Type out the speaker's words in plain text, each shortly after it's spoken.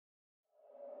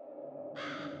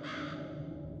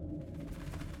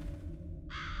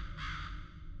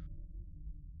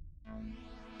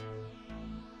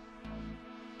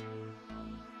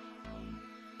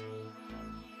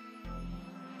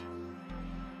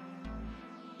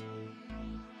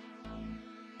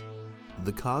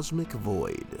The Cosmic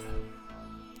Void.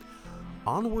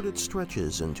 Onward it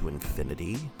stretches into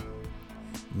infinity,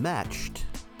 matched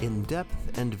in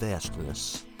depth and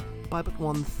vastness by but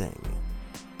one thing: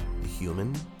 the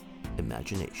human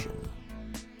imagination.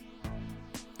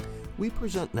 We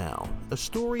present now a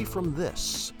story from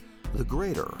this, the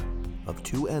greater of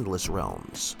two endless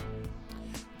realms.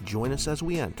 Join us as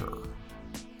we enter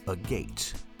a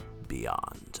gate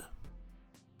beyond.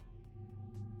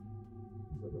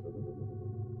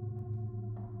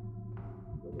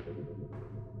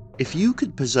 If you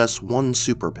could possess one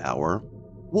superpower,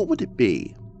 what would it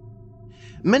be?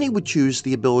 Many would choose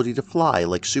the ability to fly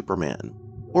like Superman,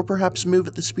 or perhaps move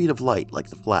at the speed of light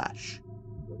like the Flash.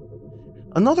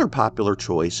 Another popular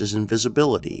choice is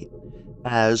invisibility,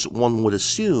 as one would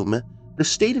assume the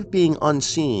state of being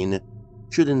unseen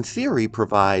should in theory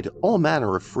provide all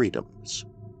manner of freedoms.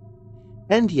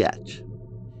 And yet,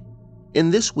 in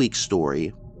this week's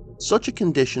story, such a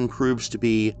condition proves to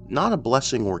be not a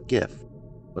blessing or gift,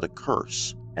 but a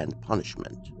curse and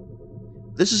punishment.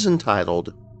 This is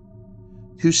entitled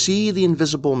To See the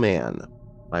Invisible Man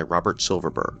by Robert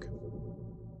Silverberg.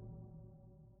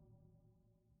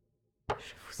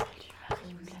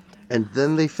 And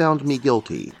then they found me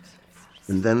guilty,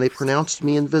 and then they pronounced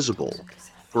me invisible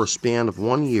for a span of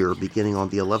 1 year beginning on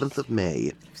the 11th of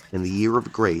May in the year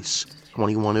of grace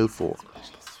 2104.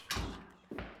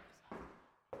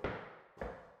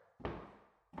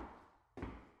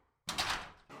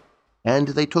 And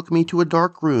they took me to a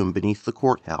dark room beneath the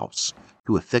courthouse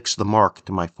to affix the mark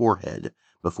to my forehead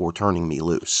before turning me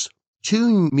loose.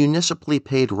 2 municipally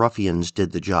paid ruffians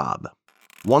did the job.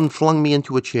 One flung me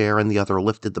into a chair and the other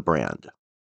lifted the brand.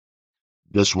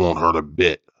 "This won't hurt a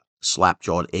bit," the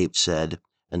slap-jawed ape said,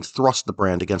 and thrust the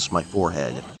brand against my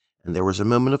forehead, and there was a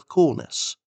moment of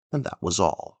coolness, and that was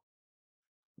all.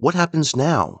 "What happens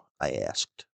now?" I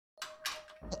asked.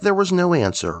 There was no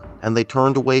answer, and they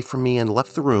turned away from me and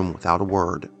left the room without a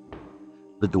word.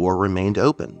 The door remained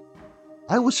open.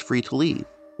 I was free to leave,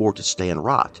 or to stay and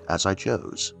rot, as I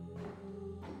chose.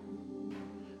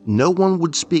 No one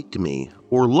would speak to me,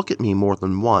 or look at me more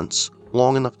than once,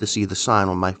 long enough to see the sign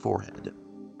on my forehead.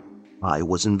 I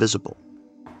was invisible.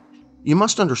 You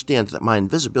must understand that my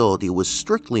invisibility was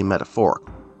strictly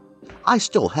metaphorical. I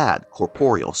still had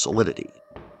corporeal solidity.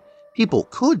 People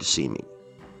could see me.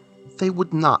 They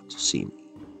would not see me.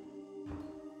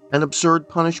 An absurd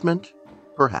punishment?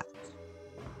 Perhaps.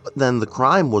 But then the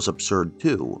crime was absurd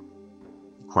too.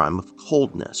 The crime of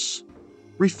coldness.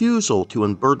 Refusal to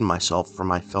unburden myself for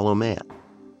my fellow man.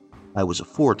 I was a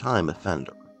 4-time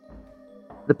offender.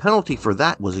 The penalty for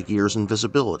that was a year's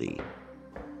invisibility.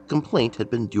 The complaint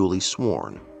had been duly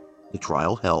sworn. The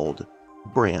trial held. The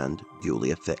brand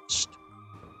duly affixed.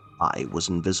 I was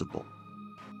invisible.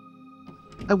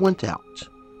 I went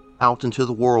out into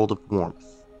the world of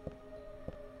warmth.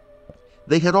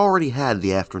 They had already had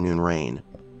the afternoon rain.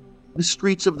 The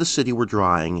streets of the city were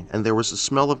drying, and there was a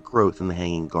smell of growth in the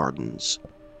hanging gardens.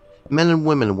 Men and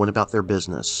women went about their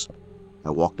business.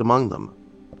 I walked among them,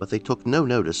 but they took no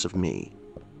notice of me.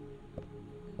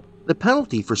 The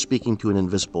penalty for speaking to an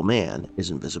invisible man is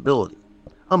invisibility,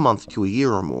 a month to a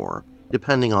year or more,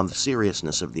 depending on the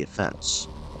seriousness of the offense.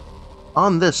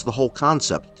 On this, the whole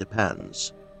concept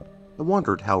depends. I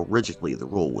wondered how rigidly the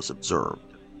rule was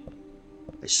observed.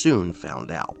 I soon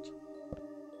found out.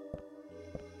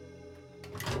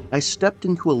 I stepped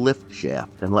into a lift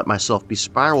shaft and let myself be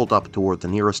spiraled up toward the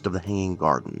nearest of the hanging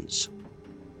gardens.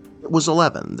 It was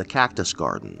 11, the cactus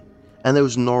garden, and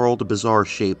those gnarled, bizarre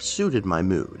shapes suited my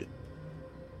mood.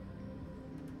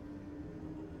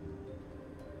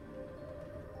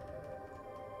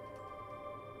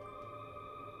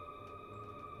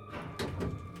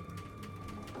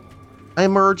 I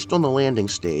emerged on the landing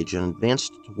stage and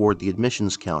advanced toward the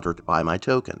admissions counter to buy my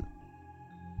token.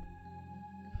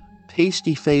 A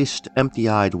pasty-faced,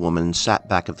 empty-eyed woman sat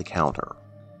back of the counter.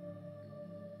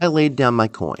 I laid down my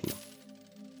coin.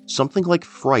 Something like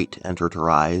fright entered her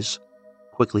eyes,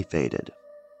 quickly faded.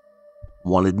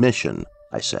 "One admission,"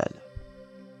 I said.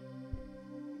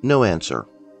 No answer.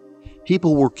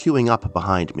 People were queuing up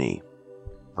behind me.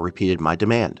 I repeated my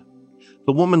demand.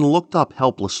 The woman looked up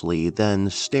helplessly, then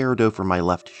stared over my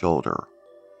left shoulder.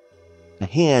 A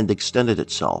hand extended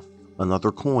itself.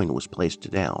 Another coin was placed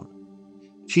down.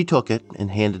 She took it and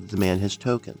handed the man his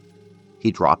token.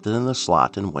 He dropped it in the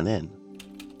slot and went in.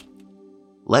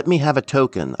 "Let me have a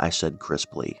token," I said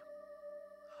crisply.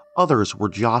 Others were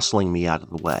jostling me out of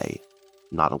the way.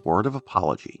 Not a word of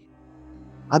apology.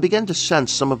 I began to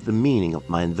sense some of the meaning of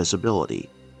my invisibility.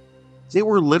 They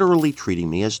were literally treating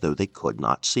me as though they could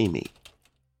not see me.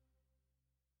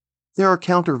 There are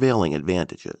countervailing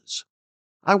advantages.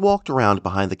 I walked around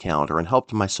behind the counter and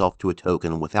helped myself to a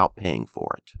token without paying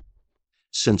for it.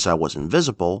 Since I was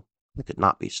invisible, I could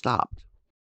not be stopped.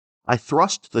 I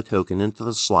thrust the token into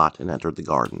the slot and entered the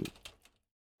garden.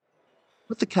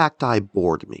 But the cacti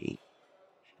bored me.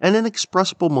 An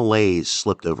inexpressible malaise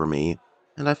slipped over me,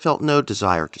 and I felt no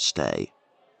desire to stay.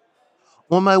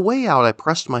 On my way out, I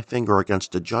pressed my finger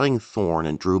against a jutting thorn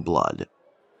and drew blood.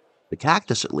 The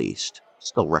cactus, at least,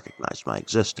 still recognized my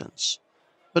existence,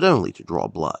 but only to draw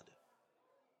blood.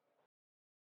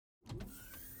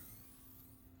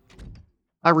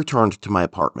 I returned to my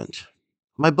apartment.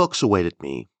 My books awaited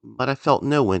me, but I felt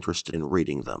no interest in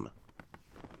reading them.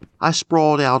 I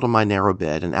sprawled out on my narrow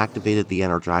bed and activated the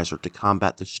Energizer to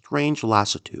combat the strange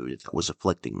lassitude that was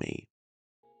afflicting me.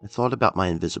 I thought about my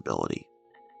invisibility.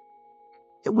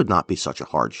 It would not be such a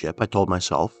hardship, I told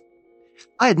myself.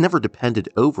 I had never depended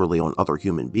overly on other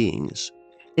human beings.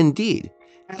 Indeed,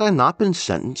 had I not been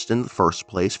sentenced in the first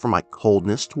place for my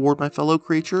coldness toward my fellow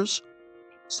creatures?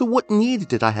 So what need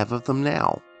did I have of them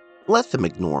now? Let them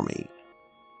ignore me.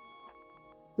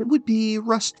 It would be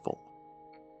restful.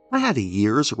 I had a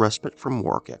year's respite from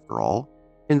work, after all.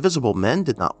 Invisible men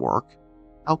did not work.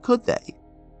 How could they?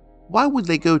 Why would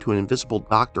they go to an invisible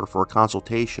doctor for a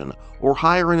consultation, or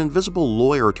hire an invisible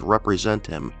lawyer to represent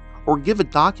him, or give a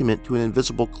document to an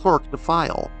invisible clerk to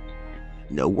file?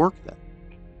 No work then.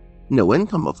 No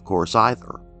income, of course,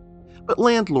 either. But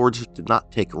landlords did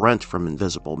not take rent from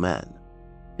invisible men.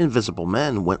 Invisible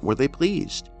men went where they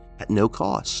pleased, at no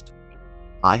cost.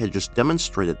 I had just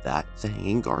demonstrated that at the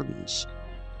Hanging Gardens.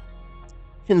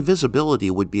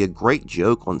 Invisibility would be a great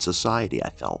joke on society, I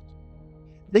felt.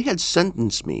 They had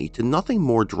sentenced me to nothing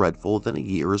more dreadful than a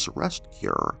year's rest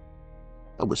cure.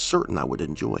 I was certain I would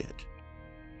enjoy it.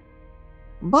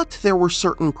 But there were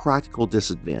certain practical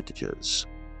disadvantages.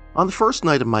 On the first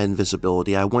night of my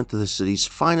invisibility, I went to the city's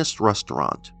finest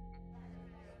restaurant.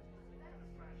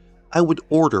 I would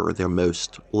order their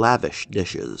most lavish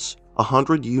dishes, a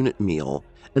 100-unit meal,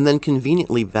 and then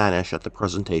conveniently vanish at the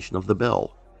presentation of the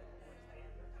bill.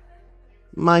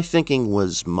 My thinking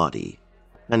was muddy.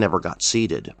 I never got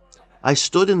seated. I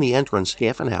stood in the entrance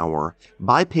half an hour,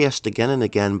 bypassed again and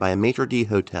again by a maitre d'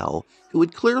 hotel who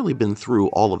had clearly been through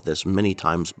all of this many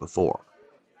times before.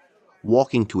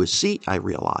 Walking to a seat, I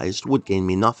realized, would gain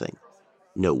me nothing.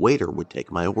 No waiter would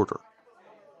take my order.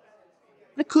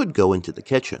 I could go into the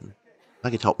kitchen. I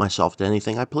could help myself to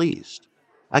anything I pleased.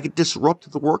 I could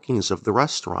disrupt the workings of the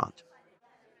restaurant.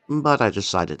 But I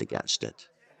decided against it.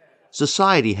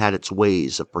 Society had its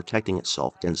ways of protecting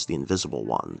itself against the invisible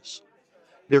ones.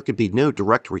 There could be no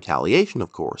direct retaliation,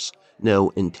 of course,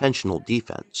 no intentional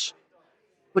defense.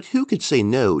 But who could say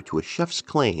no to a chef's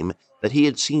claim that he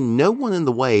had seen no one in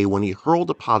the way when he hurled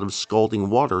a pot of scalding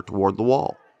water toward the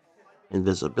wall?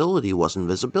 Invisibility was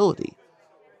invisibility.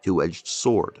 Two-edged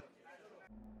sword.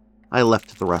 I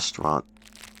left the restaurant.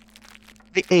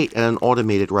 I ate at an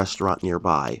automated restaurant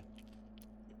nearby.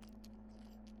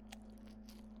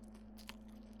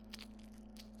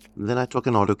 Then I took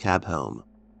an autocab home.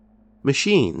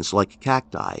 Machines, like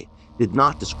cacti, did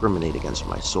not discriminate against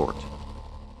my sort.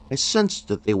 I sensed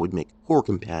that they would make poor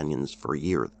companions for a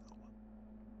year,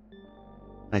 though.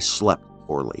 I slept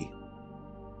poorly.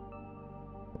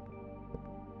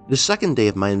 The second day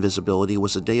of my invisibility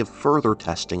was a day of further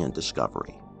testing and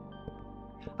discovery.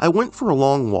 I went for a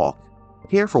long walk,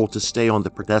 careful to stay on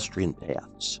the pedestrian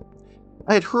paths.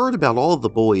 I had heard about all of the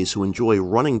boys who enjoy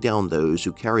running down those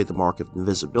who carry the mark of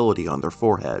invisibility on their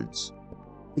foreheads.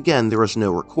 Again, there is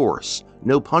no recourse,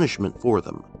 no punishment for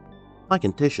them. My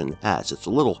condition has its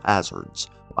little hazards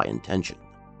by intention.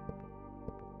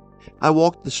 I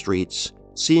walked the streets,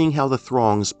 seeing how the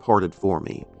throngs parted for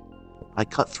me. I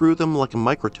cut through them like a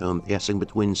microtome passing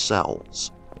between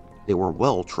cells. They were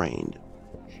well trained.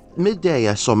 At midday,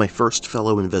 I saw my first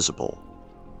fellow invisible.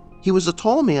 He was a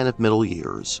tall man of middle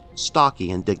years, stocky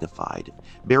and dignified,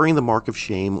 bearing the mark of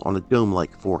shame on a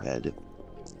dome-like forehead.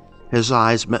 His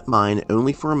eyes met mine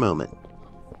only for a moment,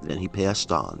 then he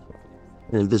passed on.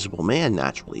 An invisible man,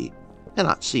 naturally,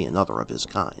 cannot see another of his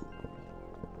kind.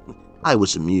 I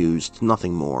was amused,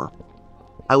 nothing more.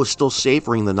 I was still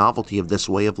savoring the novelty of this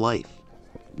way of life.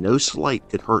 No slight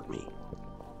could hurt me.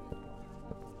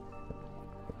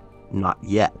 Not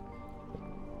yet.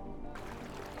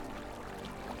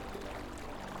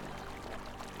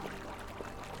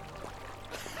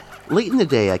 Late in the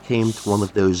day, I came to one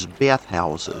of those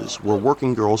bathhouses where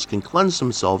working girls can cleanse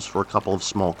themselves for a couple of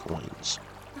small coins.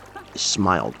 I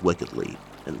smiled wickedly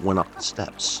and went up the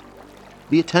steps.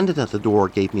 The attendant at the door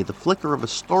gave me the flicker of a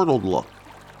startled look.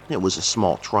 It was a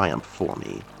small triumph for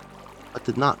me, but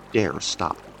did not dare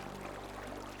stop me.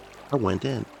 I went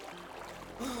in.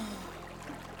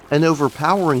 An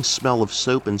overpowering smell of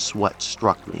soap and sweat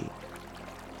struck me.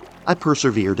 I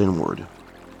persevered inward.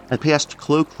 I passed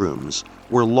cloakrooms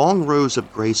where long rows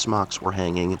of gray smocks were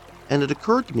hanging, and it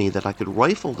occurred to me that I could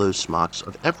rifle those smocks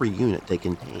of every unit they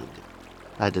contained.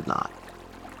 I did not.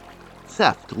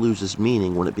 Theft loses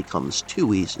meaning when it becomes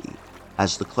too easy,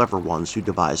 as the clever ones who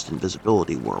devised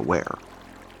invisibility were aware.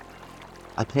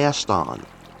 I passed on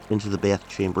into the bath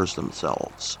chambers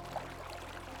themselves.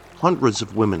 Hundreds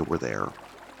of women were there,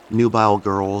 nubile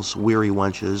girls, weary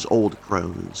wenches, old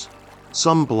crones.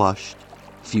 Some blushed,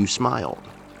 few smiled.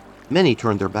 Many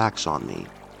turned their backs on me,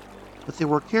 but they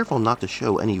were careful not to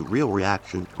show any real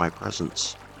reaction to my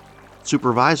presence.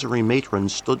 Supervisory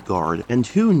matrons stood guard, and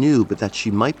who knew but that she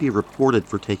might be reported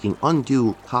for taking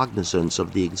undue cognizance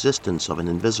of the existence of an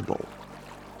invisible.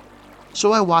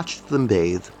 So I watched them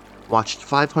bathe, watched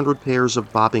 500 pairs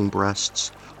of bobbing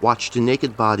breasts, watched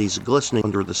naked bodies glistening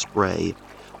under the spray,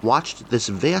 watched this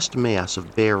vast mass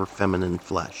of bare feminine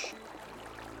flesh.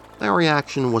 My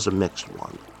reaction was a mixed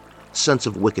one. Sense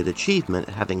of wicked achievement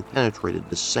at having penetrated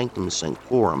the sanctum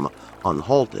sanctorum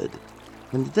unhalted,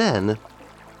 and then,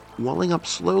 welling up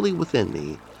slowly within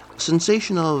me, a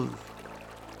sensation of,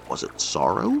 was it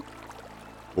sorrow?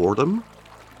 Boredom?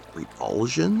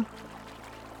 Repulsion?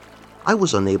 I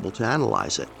was unable to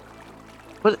analyze it,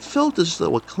 but it felt as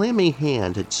though a clammy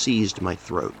hand had seized my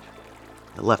throat.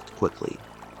 I left quickly.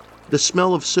 The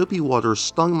smell of soapy water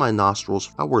stung my nostrils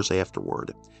for hours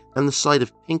afterward, and the sight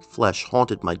of pink flesh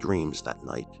haunted my dreams that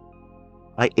night.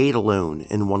 I ate alone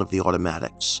in one of the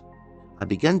automatics. I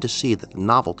began to see that the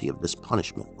novelty of this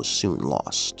punishment was soon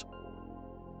lost.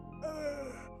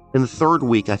 In the third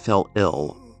week, I fell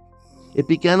ill. It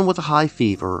began with a high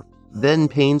fever, then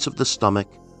pains of the stomach,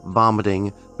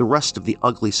 vomiting, the rest of the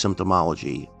ugly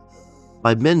symptomology.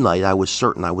 By midnight, I was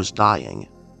certain I was dying.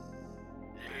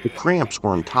 The cramps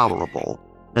were intolerable,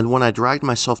 and when I dragged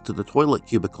myself to the toilet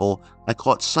cubicle, I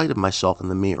caught sight of myself in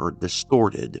the mirror,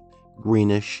 distorted,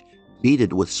 greenish,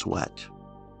 beaded with sweat.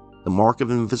 The mark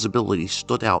of invisibility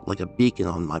stood out like a beacon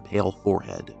on my pale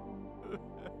forehead.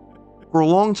 For a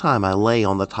long time I lay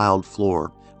on the tiled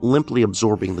floor, limply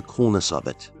absorbing the coolness of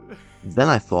it. Then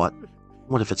I thought,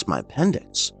 what if it's my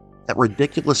appendix? That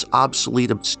ridiculous,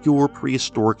 obsolete, obscure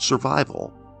prehistoric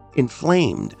survival.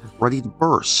 Inflamed, ready to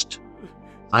burst.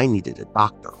 I needed a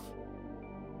doctor.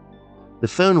 The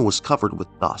phone was covered with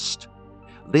dust.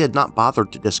 They had not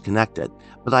bothered to disconnect it,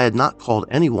 but I had not called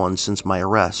anyone since my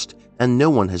arrest, and no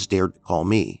one has dared to call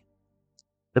me.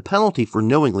 The penalty for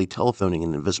knowingly telephoning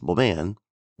an invisible man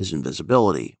is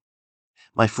invisibility.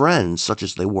 My friends, such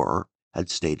as they were, had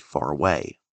stayed far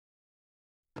away.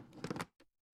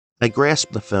 I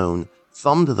grasped the phone,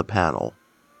 thumbed the panel.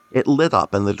 It lit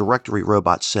up and the directory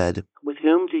robot said, "With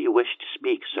whom do you wish to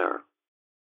speak, sir?"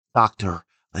 "Doctor,"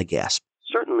 I gasped.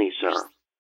 "Certainly, sir."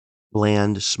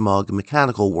 Bland, smug,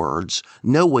 mechanical words,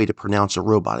 no way to pronounce a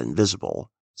robot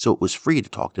invisible, so it was free to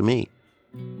talk to me.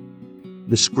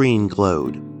 The screen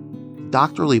glowed. The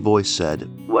doctorly voice said,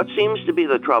 "What seems to be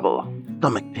the trouble?"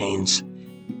 "Stomach pains.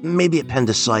 Maybe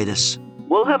appendicitis."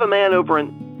 "We'll have a man over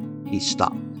and—" He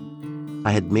stopped.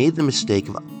 I had made the mistake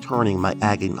of turning my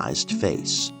agonized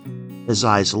face. His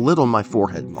eyes lit on my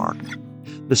forehead mark.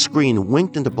 The screen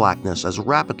winked into blackness as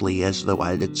rapidly as though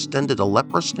I had extended a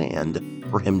leprous hand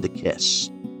for him to kiss.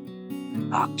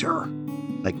 "Doctor,"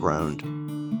 I groaned.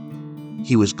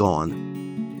 He was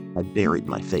gone. I buried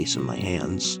my face in my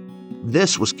hands.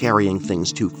 This was carrying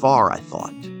things too far, I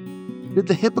thought. Did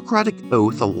the Hippocratic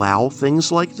Oath allow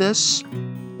things like this?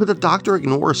 Could a doctor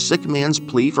ignore a sick man's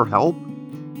plea for help?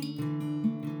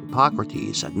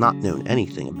 Hippocrates had not known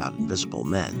anything about invisible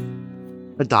men.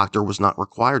 A doctor was not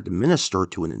required to minister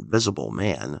to an invisible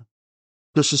man.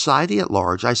 To society at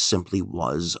large, I simply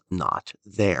was not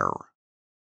there.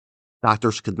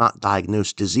 Doctors could not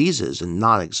diagnose diseases in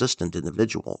non-existent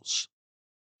individuals.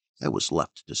 I was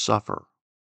left to suffer.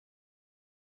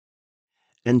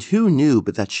 And who knew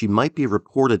but that she might be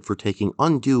reported for taking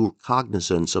undue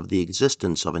cognizance of the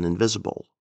existence of an invisible?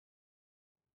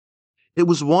 It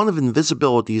was one of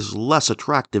invisibility's less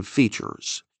attractive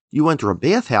features. You enter a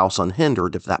bathhouse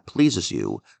unhindered if that pleases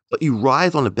you, but you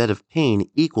writhe on a bed of pain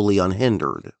equally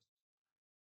unhindered.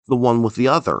 The one with the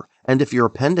other, and if your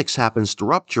appendix happens to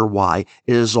rupture, why,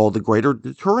 it is all the greater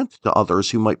deterrent to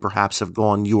others who might perhaps have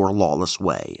gone your lawless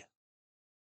way.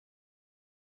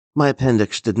 My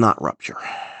appendix did not rupture.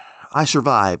 I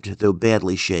survived, though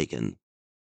badly shaken.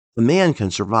 A man can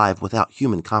survive without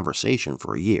human conversation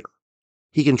for a year.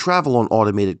 He can travel on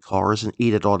automated cars and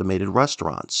eat at automated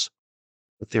restaurants.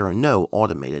 But there are no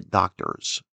automated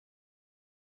doctors.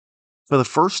 For the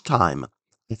first time,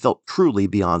 I felt truly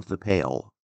beyond the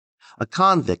pale. A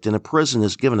convict in a prison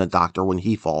is given a doctor when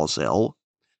he falls ill.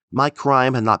 My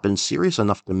crime had not been serious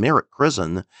enough to merit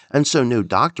prison, and so no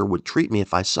doctor would treat me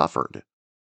if I suffered.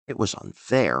 It was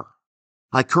unfair.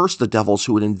 I cursed the devils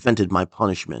who had invented my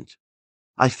punishment.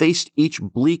 I faced each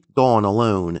bleak dawn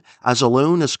alone as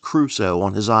Crusoe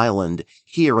on his island,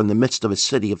 here in the midst of a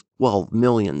city of 12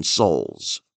 million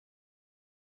souls.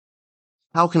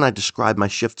 How can I describe my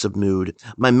shifts of mood,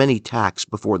 my many tacks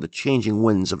before the changing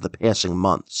winds of the passing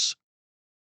months?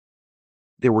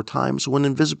 There were times when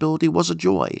invisibility was a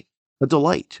joy, a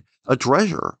delight, a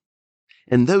treasure.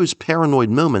 In those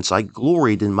paranoid moments, I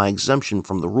gloried in my exemption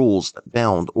from the rules that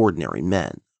bound ordinary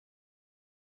men.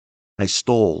 I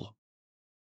stole.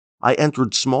 I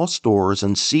entered small stores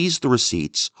and seized the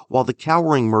receipts, while the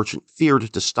cowering merchant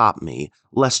feared to stop me,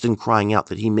 lest in crying out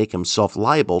that he make himself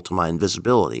liable to my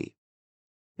invisibility.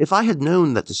 If I had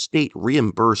known that the state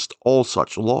reimbursed all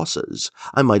such losses,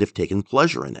 I might have taken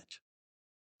pleasure in it.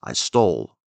 I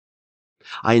stole.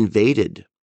 I invaded.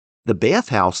 The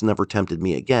bathhouse never tempted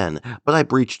me again, but I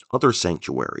breached other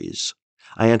sanctuaries.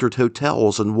 I entered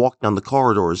hotels and walked down the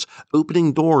corridors,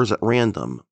 opening doors at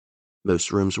random.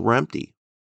 Most rooms were empty.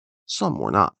 Some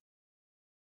were not.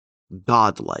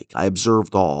 Godlike, I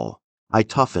observed all. I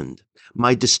toughened.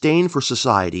 My disdain for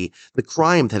society, the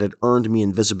crime that had earned me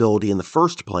invisibility in the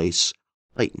first place,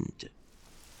 heightened.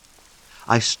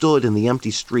 I stood in the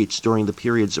empty streets during the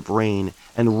periods of rain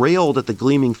and railed at the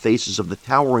gleaming faces of the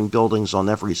towering buildings on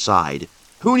every side.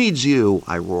 "Who needs you?"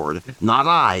 I roared. "Not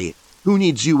I. Who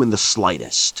needs you in the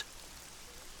slightest?"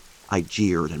 I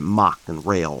jeered and mocked and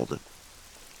railed.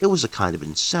 It was a kind of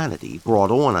insanity,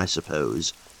 brought on, I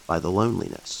suppose, by the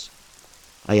loneliness.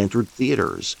 I entered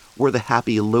theaters, where the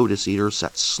happy lotus eaters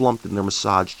sat slumped in their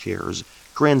massage chairs,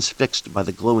 transfixed by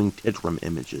the glowing Tidrum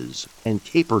images, and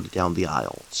capered down the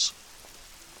aisles.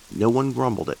 No one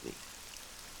grumbled at me.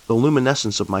 The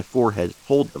luminescence of my forehead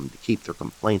told them to keep their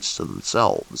complaints to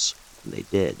themselves, and they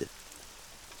did.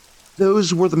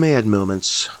 Those were the mad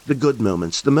moments, the good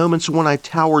moments, the moments when I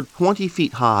towered 20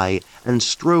 feet high and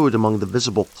strode among the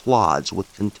visible clods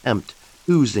with contempt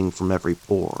oozing from every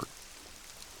pore.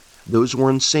 Those were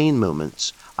insane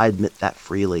moments, I admit that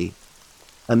freely.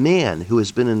 A man who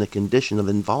has been in a condition of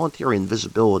involuntary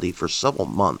invisibility for several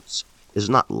months is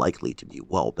not likely to be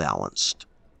well balanced.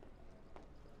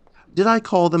 Did I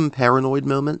call them paranoid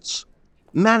moments?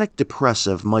 Manic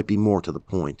depressive might be more to the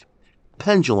point.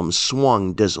 Pendulums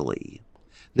swung dizzily.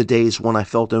 The days when I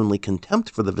felt only contempt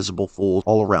for the visible fools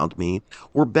all around me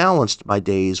were balanced by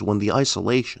days when the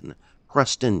isolation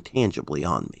pressed in tangibly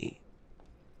on me.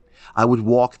 I would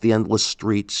walk the endless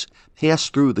streets, pass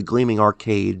through the gleaming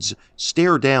arcades,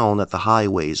 stare down at the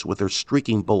highways with their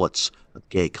streaking bullets of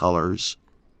gay colors.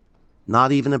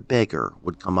 Not even a beggar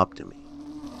would come up to me.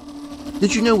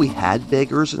 Did you know we had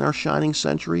beggars in our shining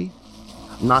century?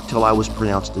 Not till I was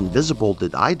pronounced invisible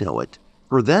did I know it,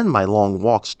 for then my long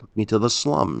walks took me to the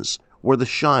slums, where the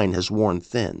shine has worn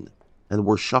thin, and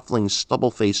where shuffling,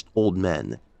 stubble-faced old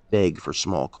men beg for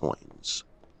small coins.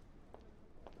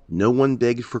 No one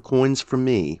begged for coins from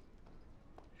me.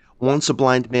 Once a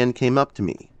blind man came up to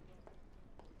me.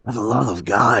 "For the love of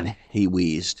God," he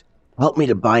wheezed, "help me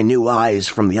to buy new eyes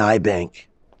from the eye bank."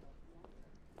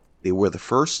 They were the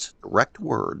first direct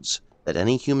words that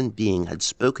any human being had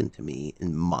spoken to me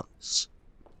in months.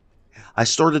 I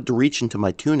started to reach into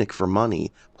my tunic for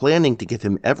money, planning to give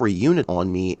him every unit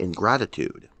on me in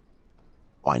gratitude.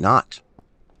 Why not?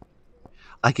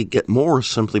 I could get more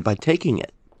simply by taking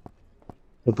it.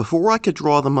 But before I could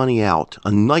draw the money out,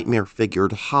 a nightmare figure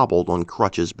hobbled on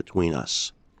crutches between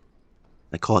us.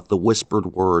 I caught the whispered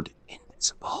word,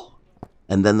 "invisible,"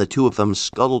 and then the two of them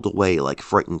scuttled away like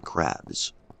frightened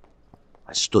crabs.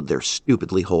 I stood there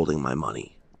stupidly holding my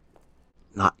money.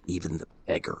 Not even the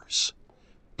beggars.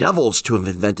 Devils to have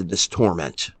invented this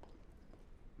torment.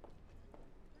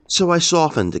 So I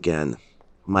softened again.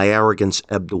 My arrogance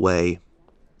ebbed away.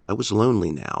 I was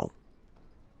lonely now.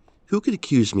 Who could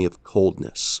accuse me of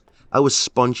coldness? I was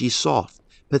spongy soft,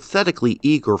 pathetically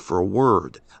eager for a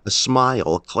word, a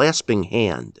smile, a clasping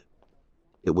hand.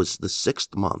 It was the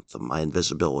 6th month of my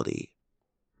invisibility.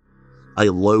 I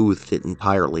loathed it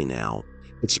entirely now.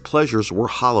 Its pleasures were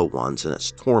hollow ones, and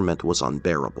its torment was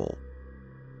unbearable.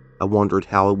 I wondered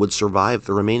how I would survive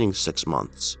the remaining 6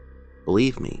 months.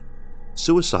 Believe me,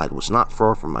 suicide was not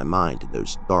far from my mind in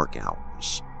those dark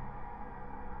hours.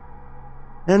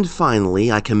 And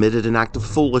finally, I committed an act of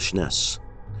foolishness.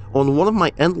 On one of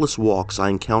my endless walks, I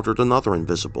encountered another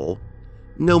invisible,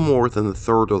 no more than the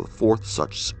 3rd or the 4th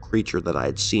such creature that I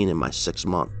had seen in my 6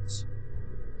 months.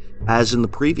 As in the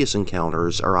previous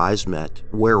encounters, our eyes met,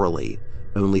 warily,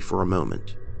 only for a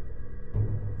moment.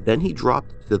 Then he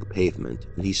dropped to the pavement,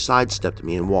 and he sidestepped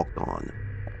me and walked on.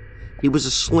 He was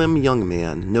a slim young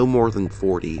man, no more than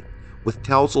 40, with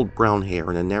tousled brown hair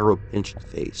and a narrow, pinched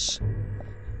face.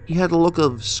 He had a look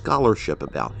of scholarship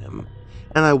about him,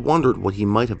 and I wondered what he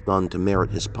might have done to merit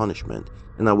his punishment,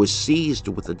 and I was seized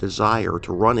with a desire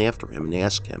to run after him and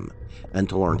ask him, and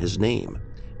to learn his name,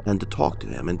 and to talk to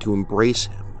him, and to embrace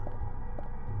him.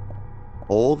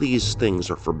 All these things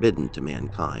are forbidden to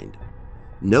mankind.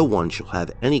 No one shall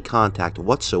have any contact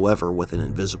whatsoever with an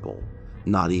invisible,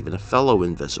 not even a fellow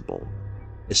invisible,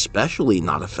 especially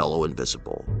not a fellow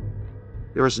invisible.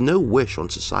 There is no wish on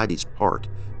society's part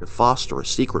to foster a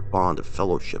secret bond of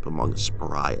fellowship among its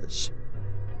pariahs.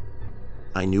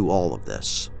 I knew all of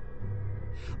this.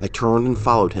 I turned and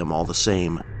followed him all the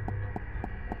same.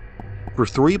 For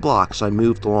 3 blocks I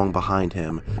moved along behind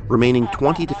him, remaining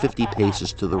 20 to 50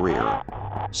 paces to the rear.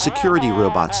 Security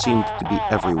robots seemed to be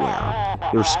everywhere,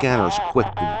 their scanners quick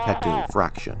to detect an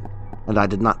infraction, and I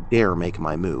did not dare make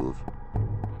my move.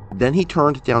 Then he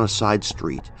turned down a side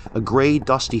street, a gray,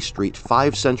 dusty street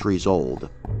 5 centuries old,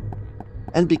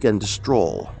 and began to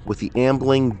stroll with the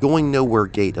ambling, going-nowhere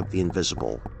gait of the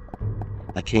invisible.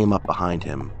 I came up behind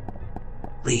him.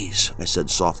 "Please," I said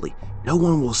softly, "no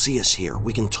one will see us here.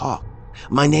 We can talk.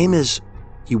 My name is—"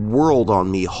 He whirled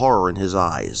on me, horror in his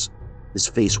eyes. His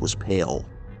face was pale.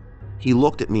 He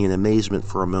looked at me in amazement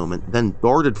for a moment, then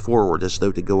darted forward as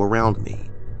though to go around me.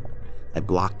 I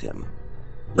blocked him.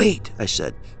 "Wait," I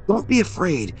said. "Don't be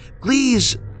afraid.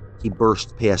 Please!" He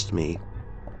burst past me,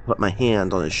 put my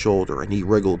hand on his shoulder, and he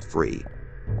wriggled free.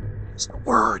 "Just a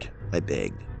word," I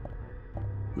begged.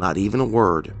 Not even a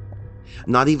word.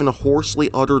 Not even a hoarsely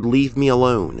uttered "leave me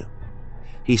alone."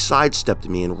 He sidestepped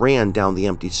me and ran down the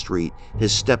empty street,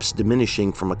 his steps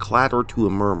diminishing from a clatter to a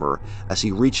murmur as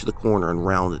he reached the corner and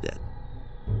rounded it.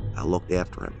 I looked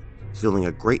after him, feeling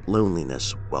a great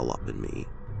loneliness well up in me.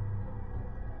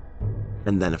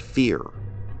 And then a fear.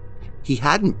 He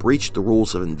hadn't breached the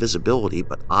rules of invisibility,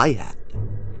 but I had.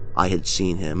 I had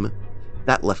seen him.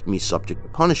 That left me subject to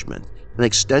punishment, an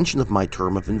extension of my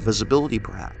term of invisibility,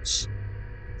 perhaps.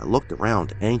 I looked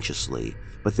around anxiously,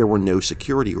 but there were no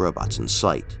security robots in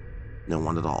sight. No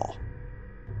one at all.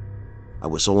 I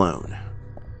was alone.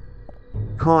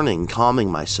 Turning,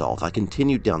 calming myself, I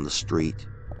continued down the street.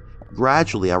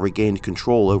 Gradually, I regained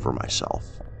control over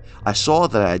myself. I saw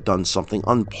that I had done something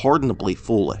unpardonably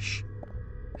foolish.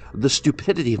 The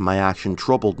stupidity of my action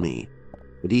troubled me,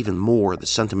 but even more the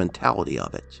sentimentality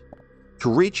of it.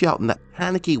 To reach out in that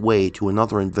panicky way to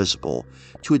another invisible,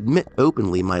 to admit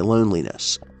openly my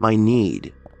loneliness, my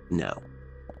need, no.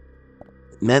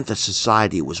 It meant that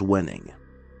society was winning.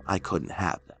 I couldn't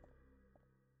have that.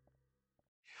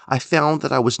 I found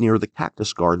that I was near the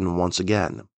cactus garden once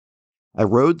again. I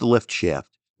rode the lift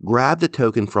shaft, grabbed a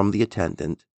token from the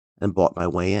attendant, and bought my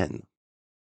way in.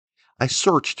 I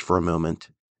searched for a moment,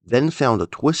 then found a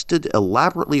twisted,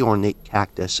 elaborately ornate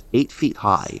cactus 8 feet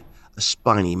high, a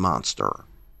spiny monster.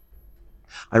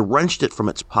 I wrenched it from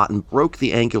its pot and broke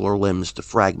the angular limbs to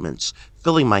fragments,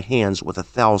 filling my hands with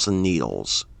 1,000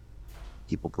 needles.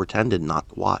 People pretended not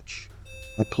to watch.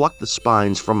 I plucked the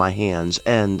spines from my hands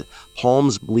and,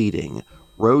 palms bleeding,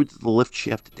 rode the lift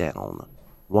shaft down,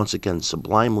 once again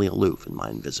sublimely aloof in my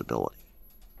invisibility.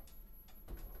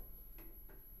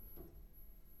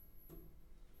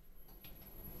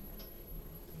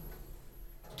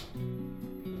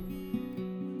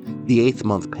 The 8th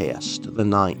month passed, the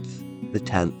 9th, the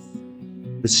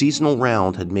 10th. The seasonal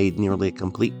round had made nearly a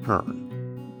complete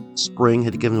turn. Spring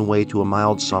had given way to a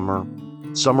mild summer,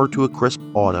 summer to a crisp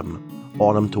autumn,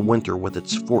 autumn to winter with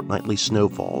its fortnightly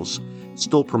snowfalls,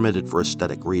 still permitted for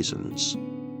aesthetic reasons.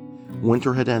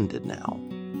 Winter had ended now.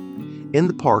 In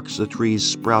the parks, the trees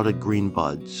sprouted green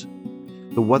buds.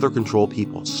 The weather control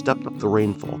people stepped up the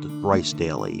rainfall to thrice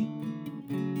daily.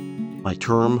 My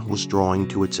term was drawing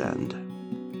to its end.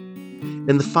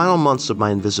 In the final months of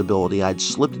my invisibility, I had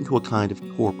slipped into a kind of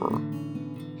torpor.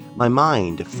 My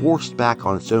mind, forced back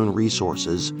on its own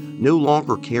resources, no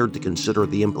longer cared to consider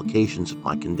the implications of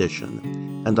my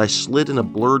condition, and I slid in a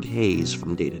blurred haze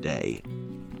from day to day.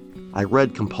 I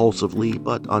read compulsively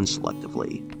but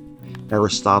unselectively.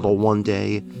 Aristotle one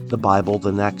day, the Bible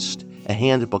the next, a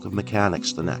handbook of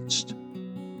mechanics the next.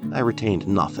 I retained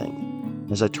nothing.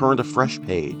 As I turned a fresh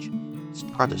page, its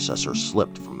predecessor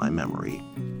slipped from my memory.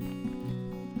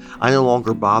 I no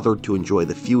longer bothered to enjoy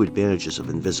the few advantages of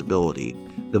invisibility,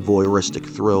 the voyeuristic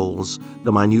thrills,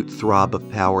 the minute throb of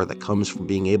power that comes from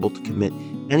being able to commit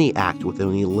any act with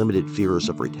only limited fears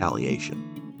of retaliation.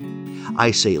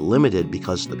 I say limited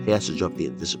because the passage of the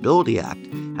Invisibility Act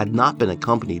had not been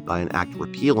accompanied by an act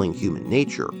repealing human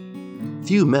nature.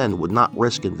 Few men would not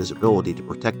risk invisibility to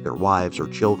protect their wives or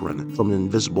children from an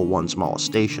invisible one's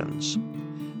molestations.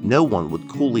 No one would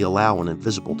coolly allow an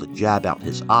invisible to jab out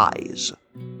his eyes.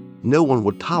 No one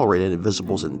would tolerate an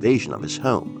invisible's invasion of his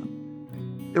home.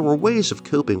 There were ways of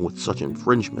coping with such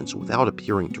infringements without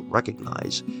appearing to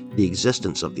recognize the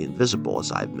existence of the invisible,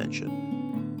 as I've mentioned.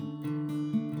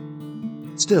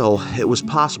 Still, it was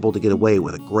possible to get away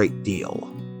with a great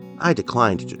deal. I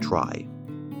declined to try.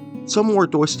 Somewhere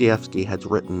Dostoevsky had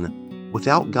written,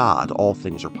 "Without God, all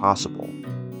things are possible."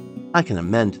 I can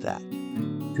amend that.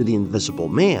 To the invisible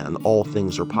man, all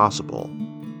things are possible,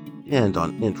 and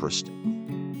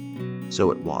uninteresting. So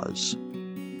it was.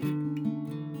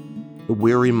 The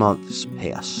weary months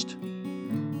passed.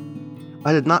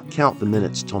 I did not count the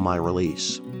minutes till my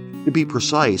release. To be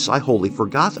precise, I wholly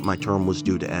forgot that my term was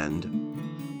due to end.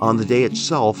 On the day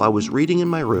itself, I was reading in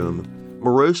my room,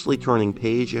 morosely turning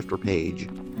page after page,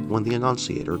 when the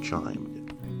annunciator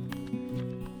chimed.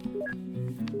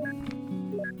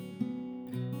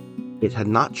 It had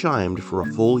not chimed for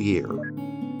a full year.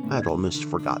 I had almost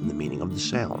forgotten the meaning of the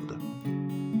sound.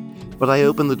 But I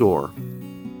opened the door.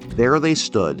 There they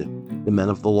stood, the men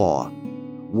of the law.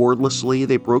 Wordlessly,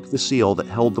 they broke the seal that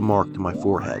held the mark to my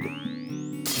forehead.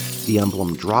 The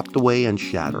emblem dropped away and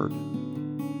shattered.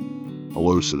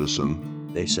 "Hello, citizen,"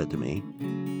 they said to me.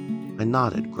 I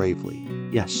nodded gravely.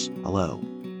 Yes, hello.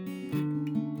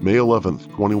 "May 11th,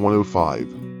 2105.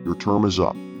 Your term is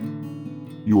up.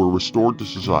 You are restored to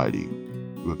society.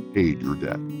 You have paid your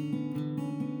debt.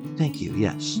 Thank you,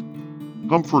 yes.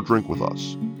 Come for a drink with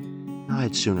us.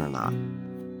 I'd sooner not.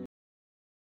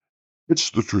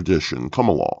 It's the tradition. Come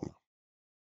along."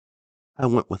 I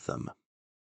went with them.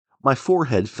 My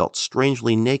forehead felt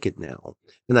strangely naked now,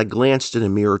 and I glanced in a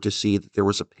mirror to see that there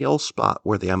was a pale spot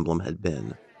where the emblem had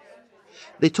been.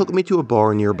 They took me to a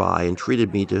bar nearby and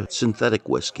treated me to synthetic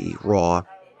whiskey, raw,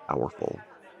 powerful.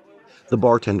 The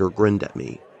bartender grinned at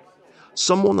me.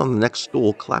 Someone on the next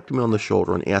stool clapped me on the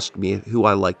shoulder and asked me who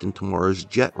I liked in tomorrow's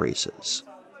jet races.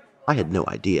 I had no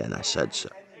idea, and I said so.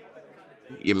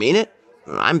 "You mean it?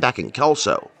 I'm back in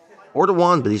Kelso.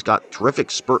 4-1, but he's got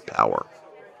terrific spurt power."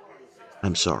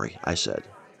 "I'm sorry," I said.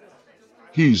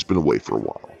 "He's been away for a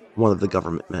while," one of the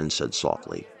government men said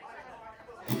softly.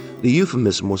 The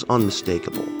euphemism was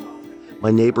unmistakable.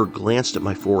 My neighbor glanced at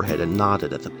my forehead and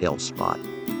nodded at the pale spot.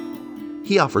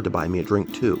 He offered to buy me a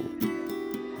drink too.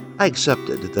 I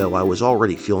accepted, though I was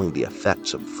already feeling the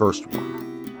effects of the first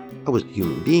one. I was a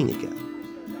human being again.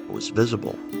 I was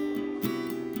visible.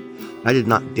 I did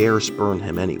not dare spurn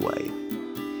him anyway.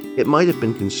 It might have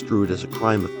been construed as a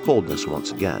crime of coldness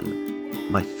once again.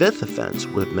 My fifth offense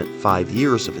would have meant 5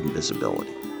 years of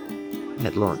invisibility. I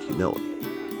had learned humility.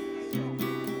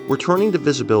 Returning to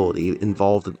visibility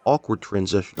involved an awkward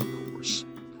transition, of course.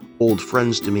 Old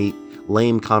friends to meet,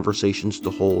 lame conversations to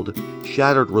hold,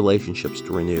 shattered relationships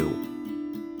to renew.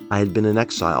 I had been in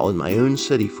exile in my own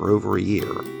city for over a year,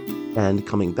 and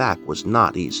coming back was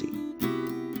not easy.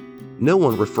 No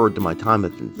one referred to my time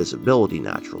of invisibility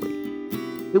naturally.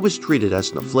 It was treated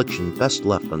as an affliction best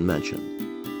left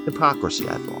unmentioned. Hypocrisy,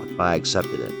 I thought, but I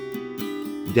accepted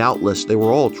it. Doubtless, they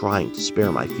were all trying to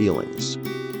spare my feelings.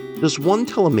 Does one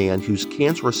tell a man whose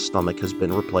cancerous stomach has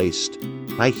been replaced,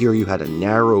 "I hear you had a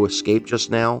narrow escape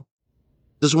just now"?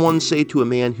 Does one say to a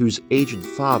man whose aged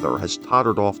father has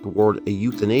tottered off toward a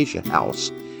euthanasia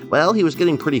house, "Well, he was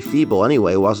getting pretty feeble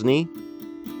anyway, wasn't he"?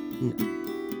 No,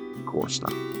 of course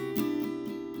not.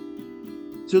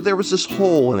 So there was this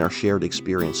hole in our shared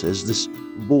experiences, this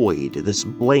void, this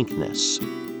blankness,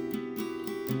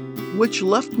 which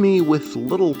left me with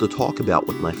little to talk about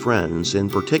with my friends, in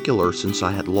particular since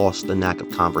I had lost the knack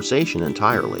of conversation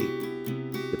entirely.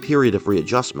 The period of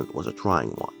readjustment was a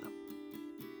trying one.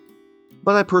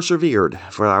 But I persevered,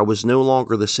 for I was no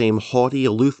longer the same haughty,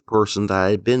 aloof person that I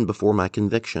had been before my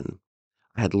conviction.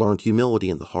 I had learned humility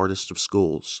in the hardest of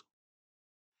schools.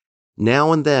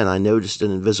 Now and then I noticed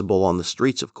an invisible on the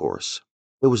streets, of course.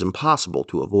 It was impossible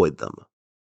to avoid them.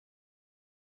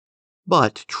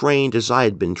 But, trained as I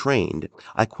had been trained,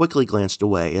 I quickly glanced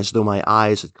away as though my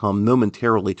eyes had come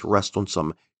momentarily to rest on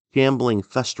some shambling,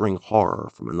 festering horror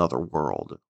from another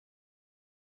world.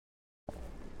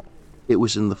 It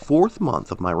was in the 4th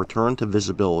month of my return to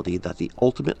visibility that the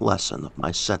ultimate lesson of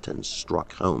my sentence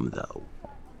struck home, though.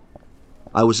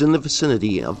 I was in the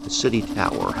vicinity of the city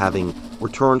tower, having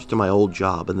returned to my old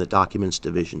job in the documents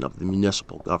division of the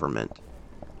municipal government.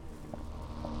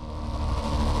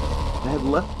 I had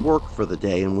left work for the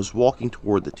day and was walking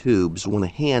toward the tubes when a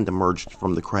hand emerged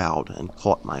from the crowd and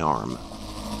caught my arm.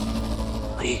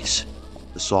 "Please,"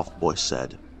 the soft voice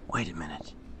said. "Wait a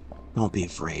minute. Don't be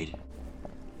afraid."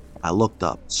 I looked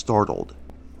up, startled.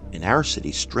 In our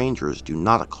city, strangers do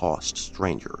not accost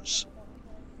strangers.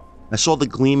 I saw the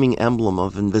gleaming emblem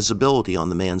of invisibility on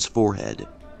the man's forehead.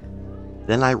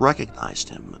 Then I recognized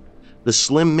him, the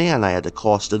slim man I had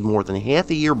accosted more than half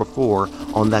a year before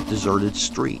on that deserted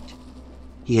street.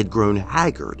 He had grown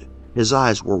haggard, his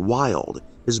eyes were wild,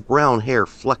 his brown hair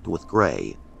flecked with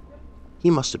gray. He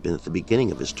must have been at the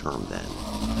beginning of his term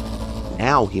then.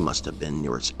 Now he must have been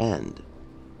near its end.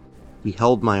 He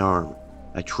held my arm.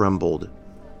 I trembled.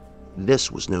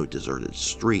 This was no deserted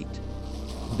street.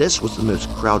 This was the most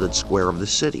crowded square of the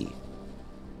city.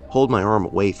 I pulled my arm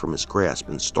away from his grasp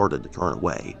and started to turn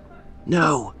away.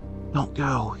 "No, don't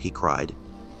go," he cried.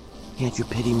 "Can't you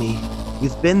pity me?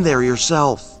 You've been there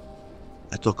yourself."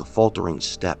 I took a faltering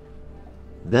step.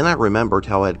 Then I remembered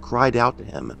how I had cried out to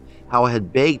him, how I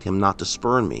had begged him not to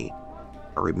spurn me.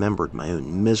 I remembered my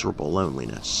own miserable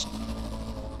loneliness.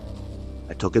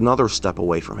 I took another step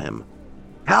away from him.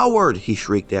 "Coward!" he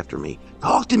shrieked after me.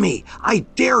 "Talk to me! I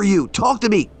dare you! Talk to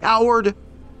me, coward!" It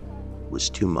was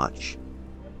too much.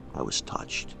 I was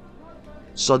touched.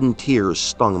 Sudden tears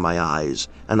stung my eyes,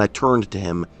 and I turned to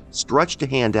him, stretched a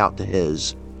hand out to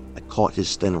his. I caught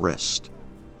his thin wrist.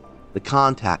 The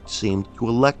contact seemed to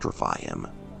electrify him.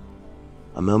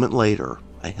 A moment later,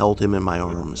 I held him in my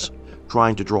arms,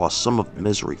 trying to draw some of the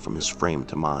misery from his frame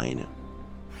to mine.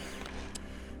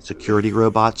 Security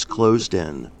robots closed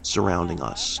in, surrounding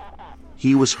us.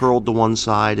 He was hurled to one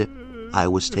side. I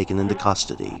was taken into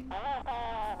custody.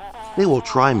 They will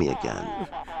try me again,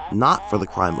 not for the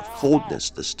crime of coldness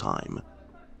this time,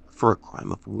 but for a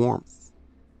crime of warmth.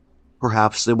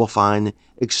 Perhaps they will find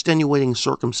extenuating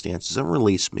circumstances and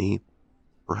release me.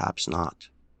 Perhaps not.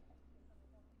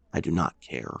 I do not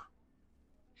care.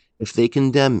 If they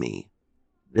condemn me,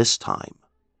 this time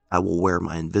I will wear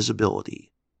my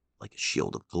invisibility like a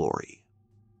shield of glory.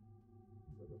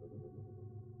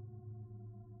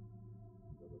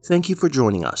 Thank you for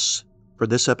joining us for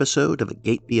this episode of A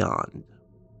Gate Beyond.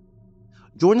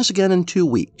 Join us again in 2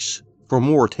 weeks for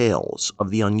more tales of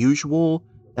the unusual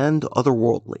and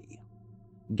otherworldly,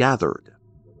 gathered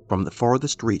from the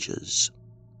farthest reaches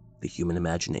of the human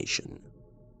imagination.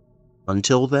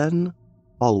 Until then,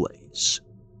 always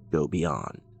go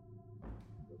beyond.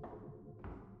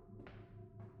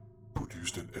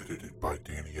 Produced and edited by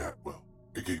Danny Atwell.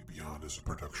 A Gate Beyond is a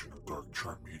production of Dark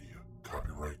Chart Media.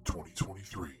 Copyright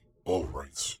 2023. All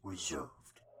rights reserved.